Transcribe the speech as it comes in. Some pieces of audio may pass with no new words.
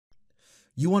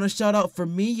You want to shout out for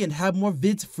me and have more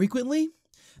vids frequently?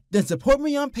 Then support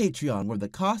me on Patreon, where the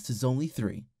cost is only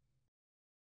 $3.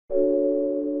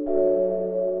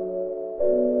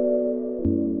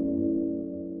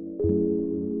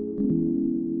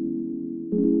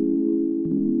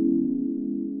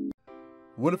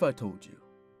 What if I told you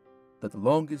that the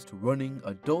longest running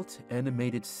adult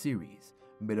animated series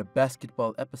made a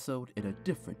basketball episode in a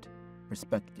different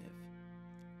perspective?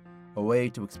 A way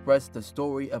to express the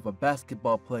story of a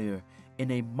basketball player in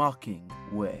a mocking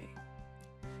way.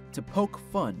 To poke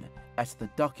fun at the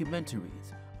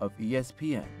documentaries of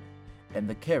ESPN and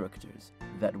the characters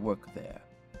that work there.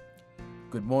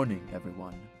 Good morning,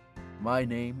 everyone. My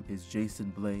name is Jason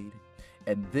Blade,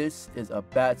 and this is a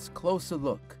Bat's Closer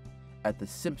Look at the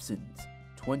Simpsons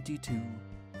 22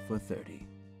 for 30.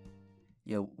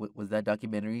 Yo, was that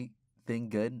documentary thing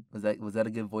good? Was that a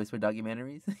good voice for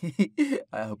documentaries?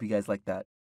 I hope you guys like that.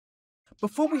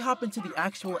 Before we hop into the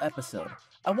actual episode,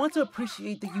 I want to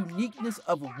appreciate the uniqueness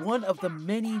of one of the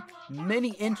many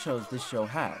intros this show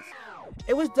has.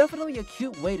 It was definitely a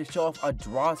cute way to show off a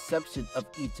drawception of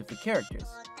each of the characters.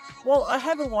 While I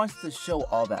haven't watched the show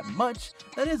all that much,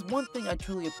 that is one thing I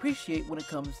truly appreciate when it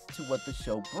comes to what the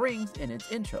show brings in its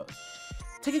intros.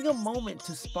 Taking a moment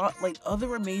to spotlight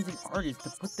other amazing artists to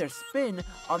put their spin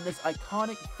on this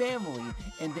iconic family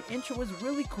in the intro is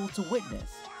really cool to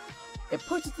witness. It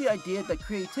pushes the idea that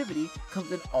creativity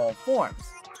comes in all forms.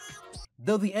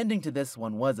 Though the ending to this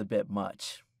one was a bit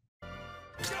much.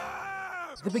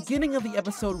 The beginning of the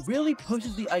episode really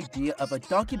pushes the idea of a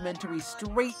documentary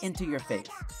straight into your face,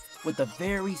 with a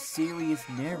very serious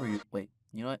narrator. Wait,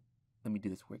 you know what? Let me do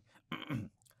this quick.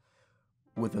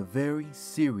 With a very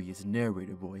serious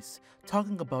narrator voice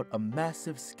talking about a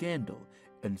massive scandal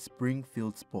in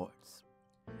Springfield sports.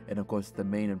 And of course, the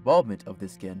main involvement of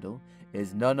this scandal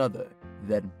is none other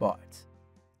than Bart.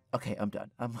 Okay, I'm done.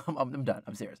 I'm done.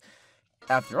 I'm serious.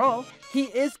 After all, he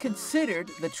is considered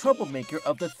the troublemaker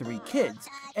of the three kids,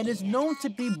 and is known to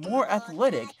be more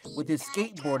athletic with his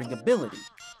skateboarding ability.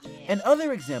 And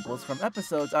other examples from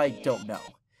episodes I don't know.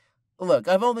 Look,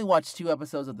 I've only watched 2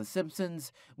 episodes of The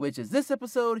Simpsons, which is this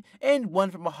episode, and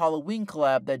one from a Halloween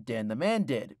collab that Dan the Man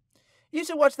did. You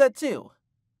should watch that too.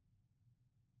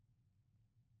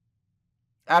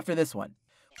 After this one,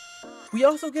 we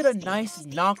also get a nice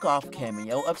knockoff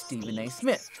cameo of Stephen A.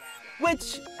 Smith,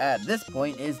 which, at this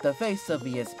point, is the face of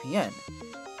ESPN.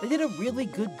 They did a really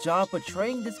good job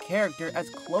portraying this character as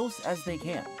close as they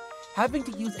can, having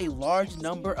to use a large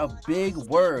number of big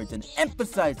words and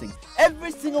emphasizing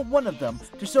every single one of them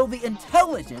to show the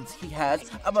intelligence he has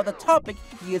about the topic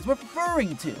he is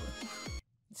referring to.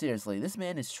 Seriously, this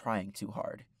man is trying too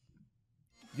hard.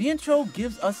 The intro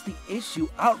gives us the issue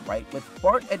outright, with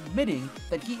Bart admitting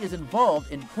that he is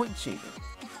involved in point shaving,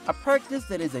 a practice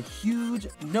that is a huge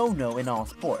no-no in all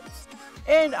sports,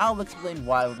 and I'll explain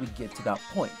why when we get to that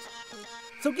point.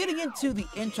 So getting into the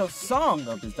intro song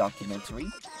of this documentary,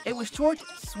 it was short,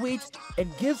 sweet,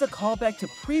 and gives a callback to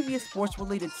previous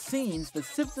sports-related scenes the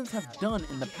Simpsons have done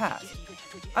in the past.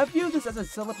 I view this as a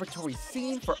celebratory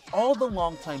scene for all the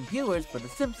longtime viewers for The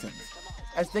Simpsons,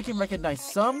 as they can recognize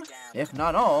some, if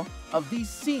not all, of these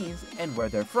scenes and where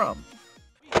they're from.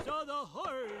 We saw the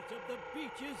horrors of the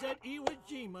beaches at Iwo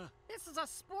Jima. This is a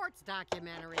sports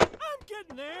documentary. I'm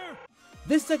getting there.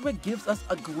 This segment gives us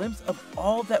a glimpse of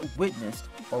all that witnessed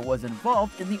or was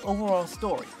involved in the overall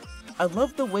story. I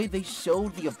love the way they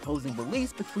showed the opposing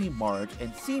beliefs between Marge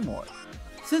and Seymour,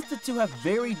 since the two have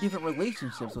very different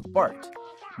relationships with Bart.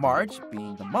 Marge,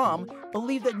 being the mom,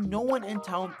 believed that no one in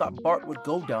town thought Bart would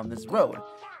go down this road,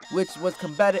 which was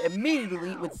combated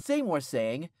immediately with Seymour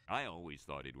saying, "I always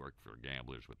thought he'd work for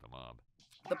gamblers with the mob."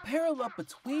 The parallel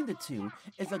between the two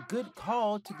is a good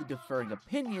call to the differing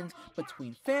opinions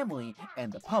between family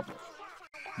and the public.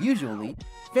 Usually,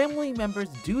 family members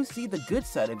do see the good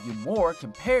side of you more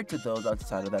compared to those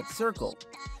outside of that circle.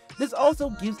 This also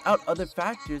gives out other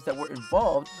factors that were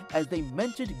involved, as they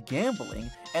mentioned gambling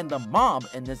and the mob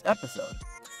in this episode.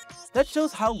 That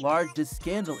shows how large this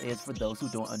scandal is for those who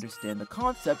don't understand the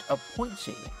concept of point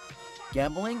shaving.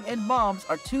 Gambling and mobs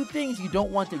are 2 things you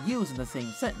don't want to use in the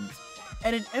same sentence,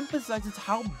 and it emphasizes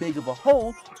how big of a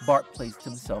hole Bart placed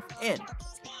himself in.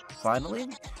 Finally,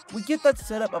 we get that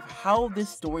setup of how this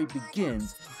story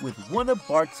begins with one of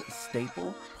Bart's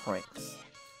staple pranks.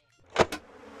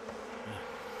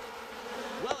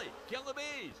 Willie, kill the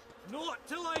bees! Not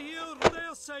till I hear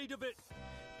their side of it.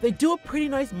 They do a pretty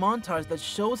nice montage that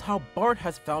shows how Bart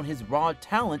has found his raw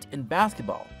talent in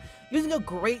basketball, using a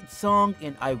great song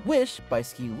in I Wish by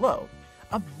Ski Low.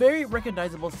 A very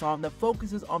recognizable song that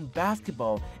focuses on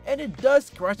basketball, and it does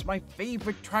scratch my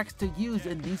favorite tracks to use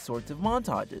in these sorts of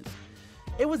montages.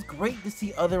 It was great to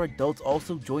see other adults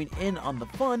also join in on the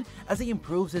fun as he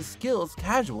improves his skills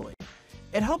casually.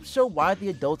 It helps show why the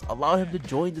adults allowed him to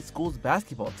join the school's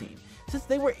basketball team, since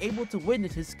they were able to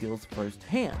witness his skills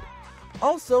firsthand.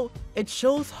 Also, it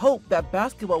shows hope that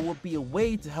basketball will be a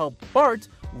way to help Bart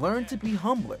learn to be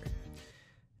humbler.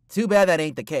 Too bad that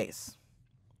ain't the case.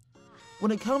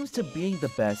 When it comes to being the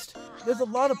best, there's a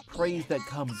lot of praise that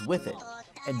comes with it.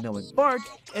 And knowing Bart,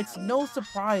 it's no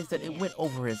surprise that it went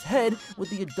over his head with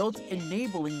the adults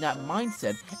enabling that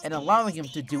mindset and allowing him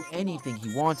to do anything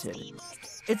he wanted.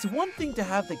 It's one thing to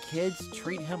have the kids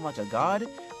treat him like a god,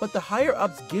 but the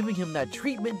higher-ups giving him that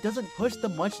treatment doesn't push the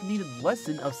much-needed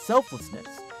lesson of selflessness.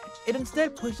 It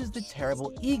instead pushes the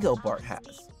terrible ego Bart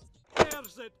has.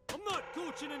 I'm not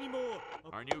coaching anymore.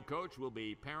 Our new coach will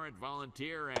be parent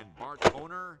volunteer and Bart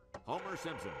owner, Homer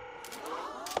Simpson.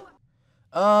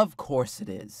 Of course it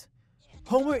is.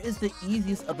 Homer is the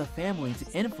easiest of the family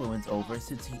to influence over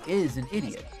since he is an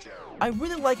idiot. I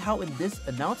really like how in this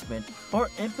announcement,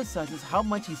 Bart emphasizes how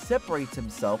much he separates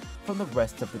himself from the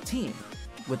rest of the team,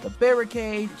 with the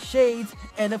barricade, shades,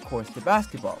 and of course the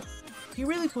basketball. He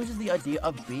really pushes the idea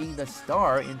of being the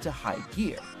star into high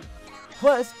gear.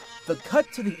 Plus, the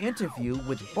cut to the interview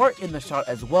with Bart in the shot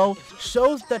as well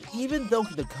shows that even though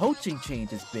the coaching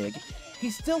change is big, he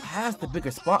still has the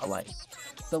bigger spotlight.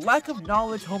 The lack of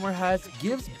knowledge Homer has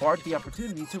gives Bart the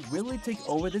opportunity to really take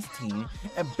over this team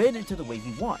and bend it to the way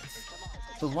he wants.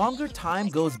 The longer time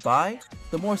goes by,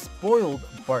 the more spoiled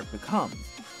Bart becomes.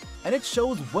 And it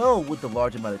shows well with the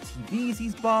large amount of TVs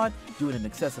he's bought, doing an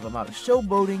excessive amount of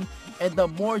showboating, and the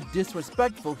more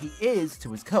disrespectful he is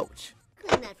to his coach.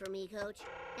 Clean that for me, Coach.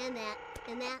 And that,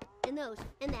 and that, and those,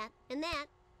 and that, and that.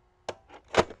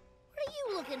 What are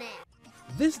you looking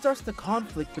at? This starts the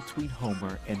conflict between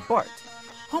Homer and Bart.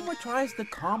 Homer tries the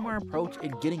calmer approach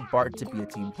in getting Bart to be a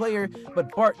team player,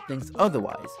 but Bart thinks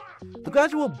otherwise. The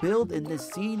gradual build in this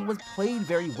scene was played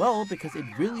very well because it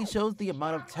really shows the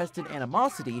amount of tested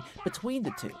animosity between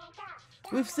the two.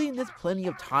 We've seen this plenty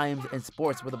of times in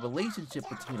sports where the relationship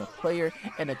between a player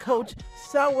and a coach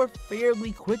sour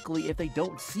fairly quickly if they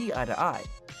don't see eye to eye,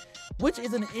 which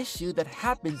is an issue that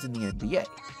happens in the NBA.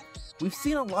 We've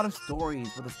seen a lot of stories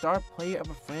where the star player of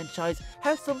a franchise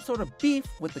has some sort of beef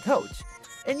with the coach,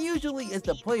 and usually it's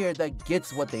the player that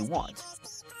gets what they want.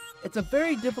 It's a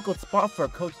very difficult spot for a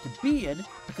coach to be in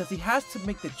because he has to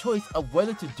make the choice of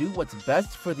whether to do what's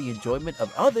best for the enjoyment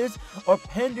of others or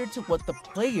pander to what the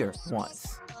player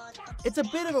wants. It's a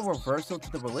bit of a reversal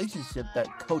to the relationship that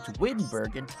Coach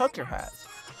Wittenberg and Tucker has.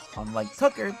 Unlike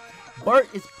Tucker, Bart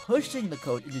is pushing the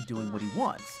coach into doing what he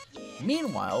wants.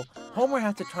 Meanwhile, Homer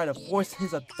has to try to force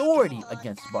his authority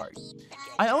against Bart.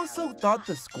 I also thought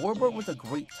the scoreboard was a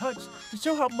great touch to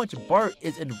show how much Bart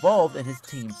is involved in his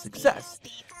team's success,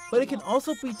 but it can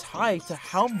also be tied to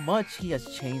how much he has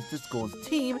changed the school's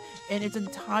team in its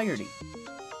entirety.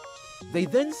 They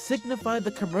then signify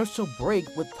the commercial break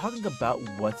with talking about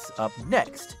what's up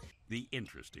next. The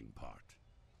interesting part.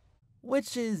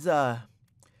 Which is,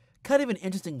 kind of an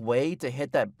interesting way to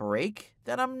hit that break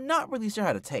that I'm not really sure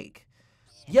how to take.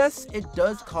 Yes, it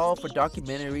does call for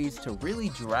documentaries to really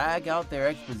drag out their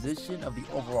exposition of the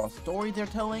overall story they're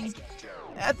telling.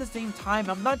 At the same time,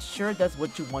 I'm not sure that's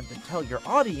what you want to tell your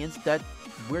audience, that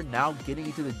we're now getting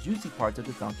into the juicy parts of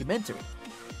this documentary,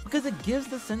 because it gives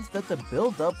the sense that the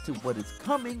build-up to what is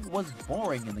coming was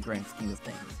boring in the grand scheme of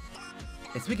things.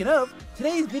 And speaking of,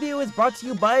 today's video is brought to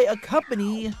you by a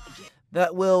company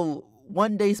that will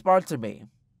one day sponsor me.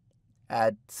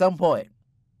 At some point.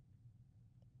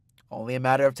 Only a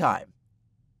matter of time.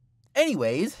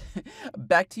 Anyways,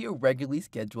 back to your regularly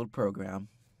scheduled program.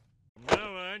 From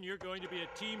now on, you're going to be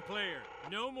a team player.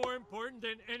 No more important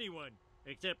than anyone,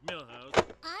 except Milhouse.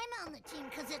 I'm on the team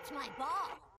because it's my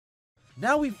ball.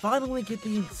 Now we finally get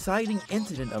the inciting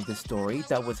incident of this story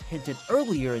that was hinted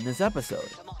earlier in this episode.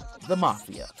 The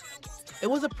Mafia. It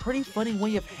was a pretty funny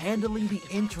way of handling the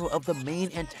intro of the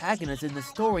main antagonist in the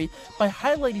story by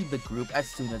highlighting the group as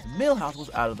soon as Milhouse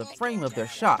was out of the frame of their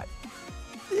shot.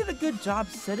 They did a good job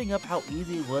setting up how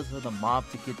easy it was for the mob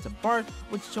to get to Bart,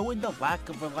 with showing the lack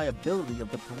of reliability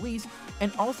of the police,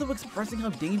 and also expressing how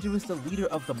dangerous the leader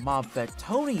of the mob Fat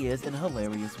Tony is in a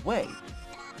hilarious way.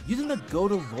 Using the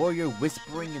go-to lawyer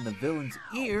whispering in the villain's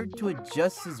ear to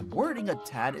adjust his wording a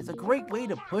tad is a great way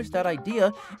to push that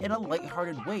idea in a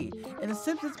lighthearted way, and the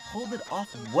Simpsons pulled it off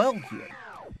well here.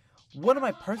 One of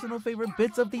my personal favorite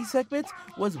bits of these segments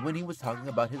was when he was talking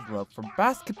about his love for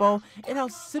basketball and how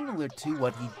similar to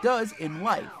what he does in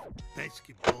life.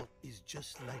 Basketball is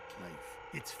just like life.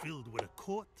 It's filled with a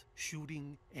court,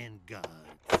 shooting, and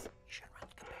guards.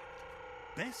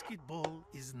 Basketball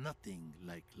is nothing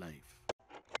like life.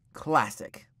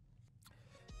 Classic.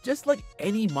 Just like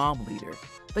any mom leader,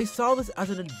 they saw this as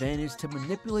an advantage to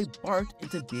manipulate Bart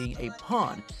into being a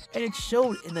pawn, and it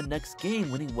showed in the next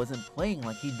game when he wasn't playing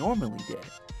like he normally did,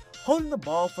 holding the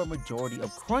ball for a majority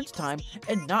of crunch time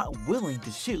and not willing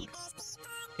to shoot.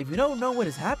 If you don't know what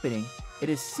is happening, it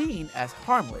is seen as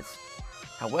harmless.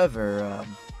 However,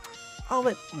 I'll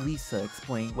let Lisa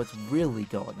explain what's really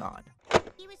going on.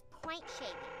 He was point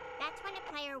shaving. That's when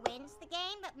a player wins the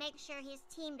game, but makes sure his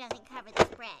team doesn't cover the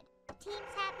spread. The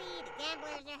team's happy, the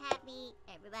gamblers are happy,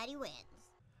 everybody wins.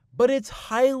 But it's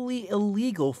highly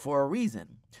illegal for a reason.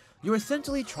 You're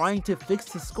essentially trying to fix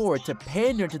the score to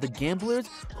pander to the gamblers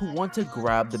who want to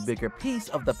grab the bigger piece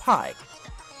of the pie.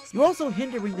 You're also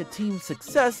hindering the team's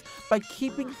success by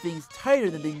keeping things tighter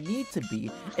than they need to be,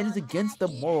 and is against the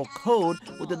moral code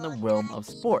within the realm of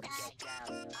sports.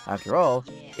 After all,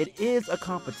 it is a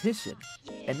competition,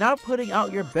 and not putting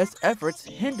out your best efforts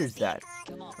hinders that.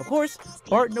 Of course,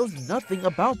 Bart knows nothing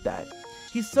about that.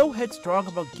 He's so headstrong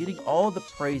about getting all the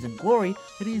praise and glory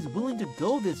that he's willing to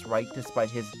go this route despite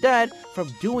his dad from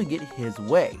doing it his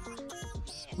way.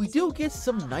 We do get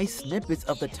some nice snippets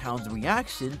of the town's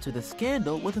reaction to the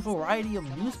scandal with a variety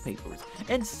of newspapers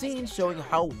and scenes showing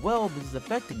how well this is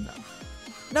affecting them.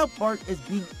 Now Bart is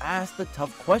being asked the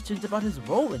tough questions about his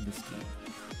role in the scheme.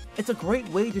 It's a great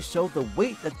way to show the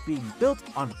weight that's being built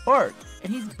on Bart,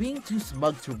 and he's being too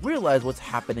smug to realize what's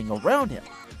happening around him.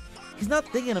 He's not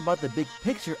thinking about the big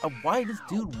picture of why this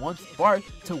dude wants Bart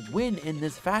to win in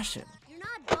this fashion. You're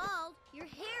not bald. Your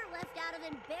hair left out of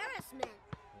embarrassment.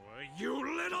 You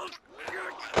little...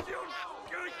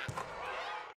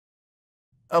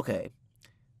 Okay,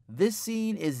 this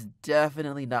scene is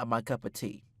definitely not my cup of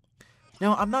tea.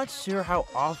 Now, I'm not sure how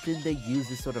often they use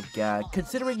this sort of gag,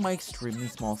 considering my extremely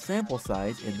small sample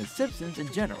size in The Simpsons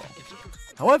in general.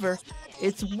 However,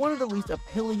 it's one of the least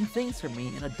appealing things for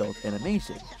me in adult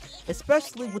animation,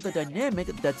 especially with the dynamic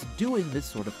that's doing this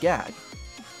sort of gag.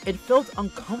 It felt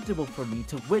uncomfortable for me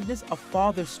to witness a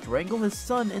father strangle his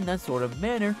son in that sort of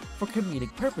manner for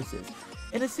comedic purposes,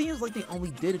 and it seems like they only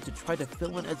did it to try to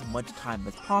fill in as much time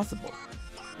as possible.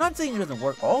 Not saying it doesn't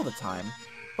work all the time,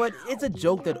 but it's a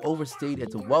joke that overstayed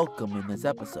its welcome in this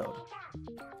episode.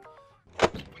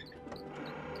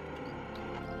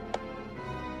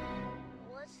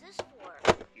 What's this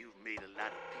for? You've made a lot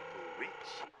of people rich.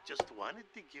 Just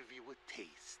wanted to give you a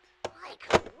taste. Like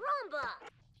rumba.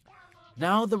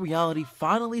 Now the reality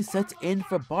finally sets in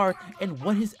for Bart and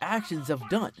what his actions have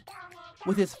done.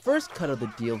 With his first cut of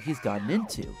the deal he's gotten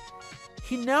into,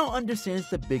 he now understands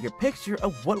the bigger picture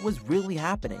of what was really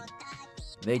happening.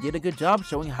 They did a good job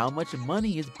showing how much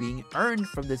money is being earned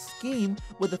from this scheme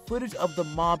with the footage of the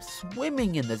mob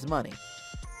swimming in this money.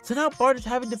 So now Bart is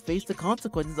having to face the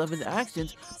consequences of his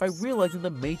actions by realizing the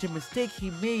major mistake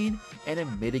he made and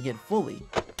admitting it fully.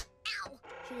 Ow!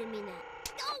 She didn't mean that.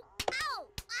 Ow! Ow!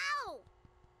 Ow!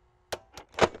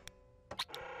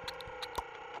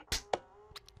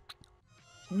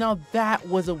 Now that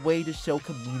was a way to show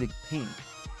comedic pain.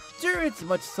 Sure, it's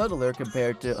much subtler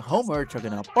compared to Homer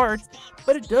choking out Bart,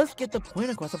 but it does get the point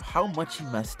across of how much he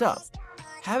messed up.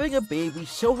 Having a baby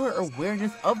show her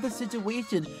awareness of the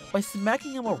situation by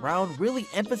smacking him around really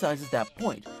emphasizes that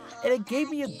point, and it gave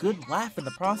me a good laugh in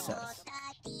the process.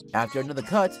 After another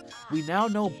cut, we now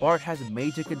know Bart has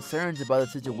major concerns about the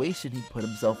situation he put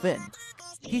himself in.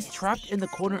 He's trapped in the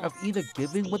corner of either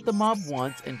giving what the mob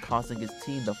wants and costing his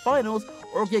team the finals,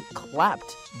 or get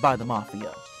clapped by the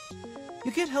mafia.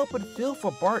 You can't help but feel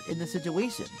for Bart in this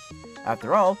situation.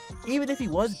 After all, even if he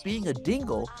was being a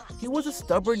dingle, he was a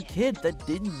stubborn kid that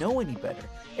didn't know any better,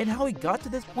 and how he got to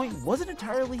this point wasn't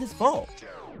entirely his fault.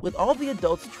 With all the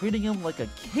adults treating him like a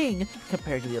king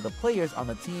compared to the other players on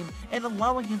the team and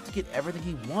allowing him to get everything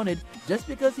he wanted just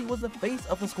because he was the face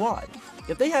of the squad.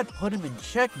 If they had put him in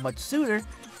check much sooner,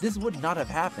 this would not have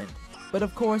happened. But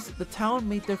of course, the town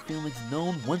made their feelings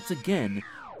known once again,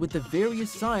 with the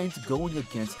various signs going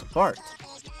against Bart,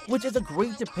 which is a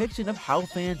great depiction of how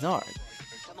fans are.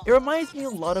 It reminds me a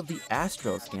lot of the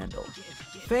Astro scandal.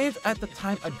 Fans at the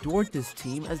time adored this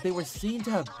team as they were seen to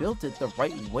have built it the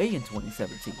right way in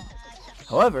 2017.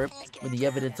 However, when the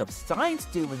evidence of sign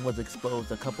stealing was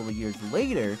exposed a couple of years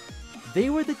later, they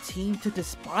were the team to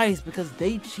despise because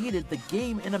they cheated the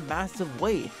game in a massive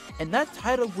way, and that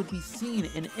title would be seen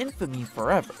in infamy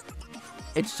forever.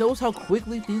 It shows how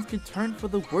quickly things can turn for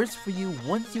the worse for you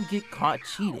once you get caught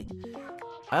cheating.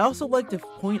 I also like to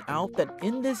point out that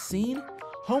in this scene,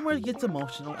 Homer gets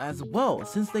emotional as well,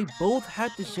 since they both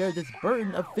had to share this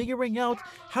burden of figuring out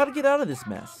how to get out of this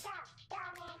mess.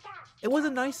 It was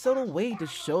a nice subtle way to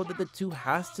show that the two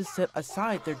has to set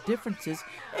aside their differences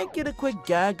and get a quick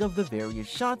gag of the various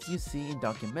shots you see in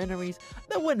documentaries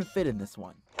that wouldn't fit in this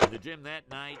one. In the gym that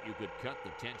night, you could cut the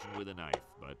tension with a knife,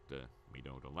 but we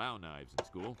don't allow knives in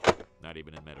school, not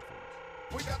even in metaphors.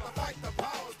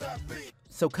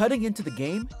 So cutting into the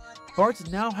game,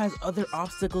 Bart now has other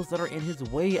obstacles that are in his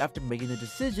way after making the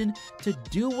decision to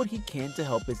do what he can to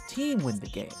help his team win the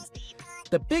game.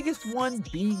 The biggest one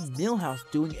being Milhouse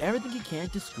doing everything he can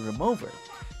to screw him over,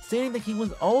 stating that he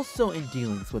was also in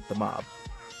dealings with the mob.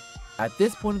 At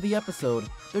this point of the episode,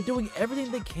 they're doing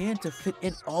everything they can to fit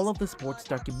in all of the sports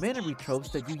documentary tropes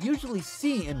that you usually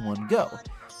see in one go,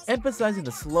 emphasizing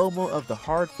the slow-mo of the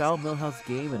hard-foul Milhouse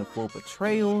game in a full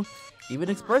betrayal, even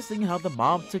expressing how the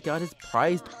mob took out his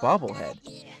prized bobblehead.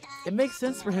 It makes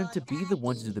sense for him to be the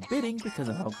one to do the bidding because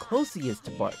of how close he is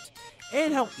to Bart,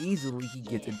 and how easily he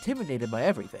gets intimidated by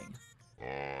everything.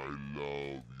 I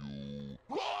love you.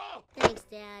 Thanks,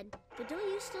 Dad. But don't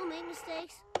you still make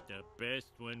mistakes? The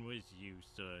best one was you,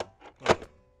 son.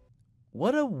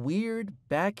 What a weird,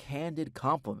 backhanded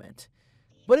compliment.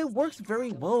 But it works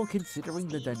very well considering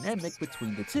the dynamic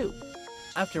between the two.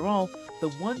 After all, the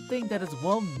one thing that is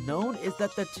well known is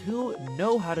that the two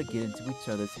know how to get into each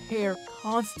other's hair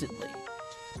constantly.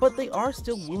 But they are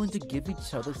still willing to give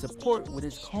each other support when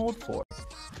it's called for.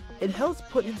 It helps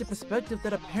put into perspective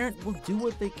that a parent will do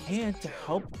what they can to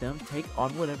help them take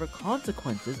on whatever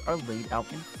consequences are laid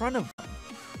out in front of them.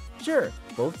 Sure,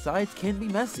 both sides can be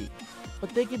messy, but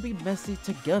they can be messy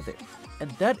together, and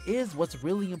that is what's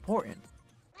really important.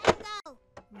 Let's go.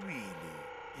 Really?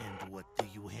 And what do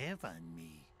you have on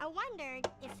me? I wondered,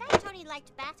 if Fat Tony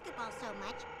liked basketball so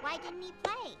much, why didn't he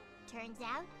play? Turns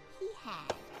out he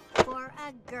had. For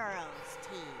a girls'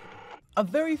 team. A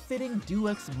very fitting Deus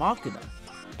Ex Machina.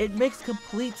 It makes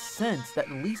complete sense that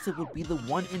Lisa would be the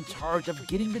one in charge of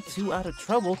getting the two out of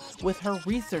trouble with her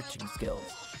researching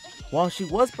skills. While she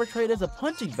was portrayed as a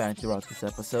punching bag throughout this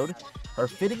episode, her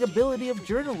fitting ability of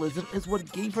journalism is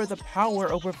what gave her the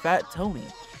power over Fat Tony.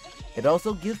 It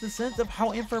also gives the sense of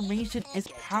how information is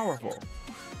powerful.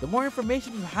 The more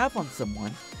information you have on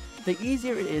someone, the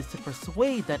easier it is to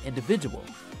persuade that individual,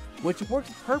 which works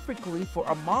perfectly for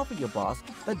a mafia boss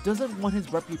that doesn't want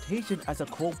his reputation as a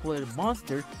cold-blooded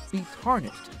monster be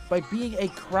tarnished by being a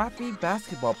crappy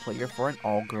basketball player for an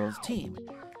all-girls team.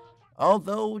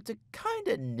 Although, to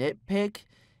kinda nitpick,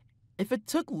 if it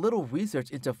took little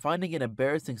research into finding an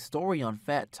embarrassing story on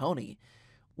Fat Tony,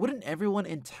 wouldn't everyone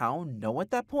in town know at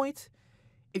that point?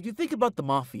 If you think about the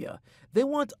mafia, they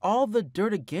want all the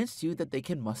dirt against you that they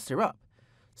can muster up.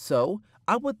 So,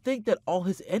 I would think that all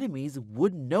his enemies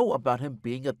would know about him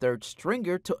being a third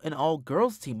stringer to an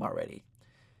all-girls team already.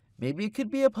 Maybe it could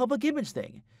be a public image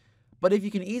thing, but if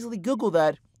you can easily Google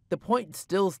that, the point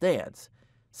still stands.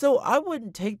 So I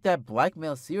wouldn't take that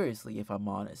blackmail seriously if I'm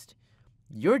honest.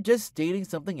 You're just stating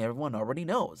something everyone already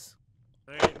knows.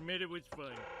 I admit it was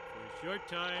fun. For a short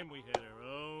time, we had our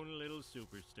own little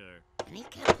superstar. And he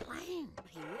kept playing, but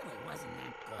he really wasn't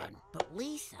that good. But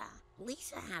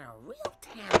Lisa had a real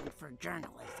talent for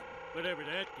journalism. Whatever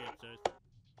that gets us.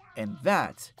 And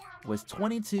that was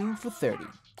 22 for 30.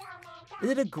 They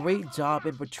did a great job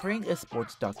in portraying a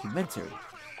sports documentary.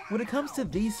 When it comes to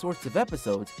these sorts of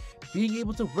episodes, being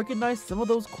able to recognize some of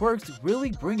those quirks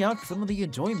really bring out some of the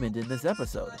enjoyment in this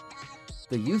episode.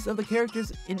 The use of the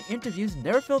characters in interviews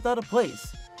never felt out of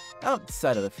place,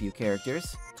 outside of a few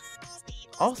characters.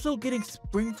 Also, getting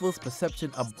Springfield's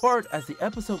perception of Bart as the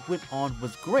episode went on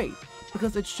was great,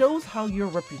 because it shows how your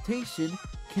reputation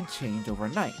can change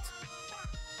overnight.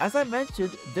 As I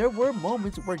mentioned, there were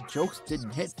moments where jokes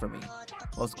didn't hit for me,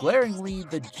 most glaringly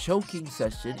the joking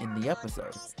session in the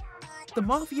episode. The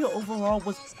Mafia overall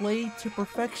was played to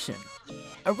perfection.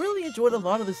 I really enjoyed a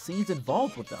lot of the scenes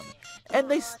involved with them, and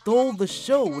they stole the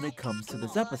show when it comes to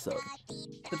this episode.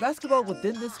 The basketball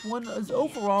within this one is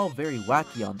overall very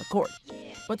wacky on the court,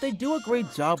 but they do a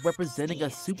great job representing a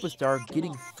superstar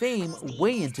getting fame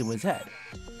way into his head.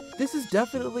 This is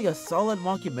definitely a solid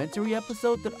mockumentary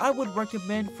episode that I would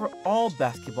recommend for all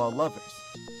basketball lovers.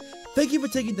 Thank you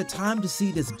for taking the time to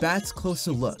see this Bats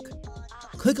Closer Look.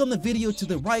 Click on the video to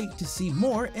the right to see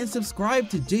more and subscribe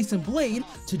to Jason Blade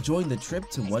to join the trip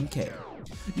to 1K.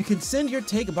 You can send your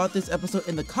take about this episode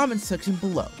in the comments section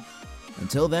below.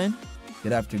 Until then,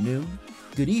 good afternoon,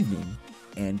 good evening,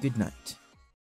 and good night.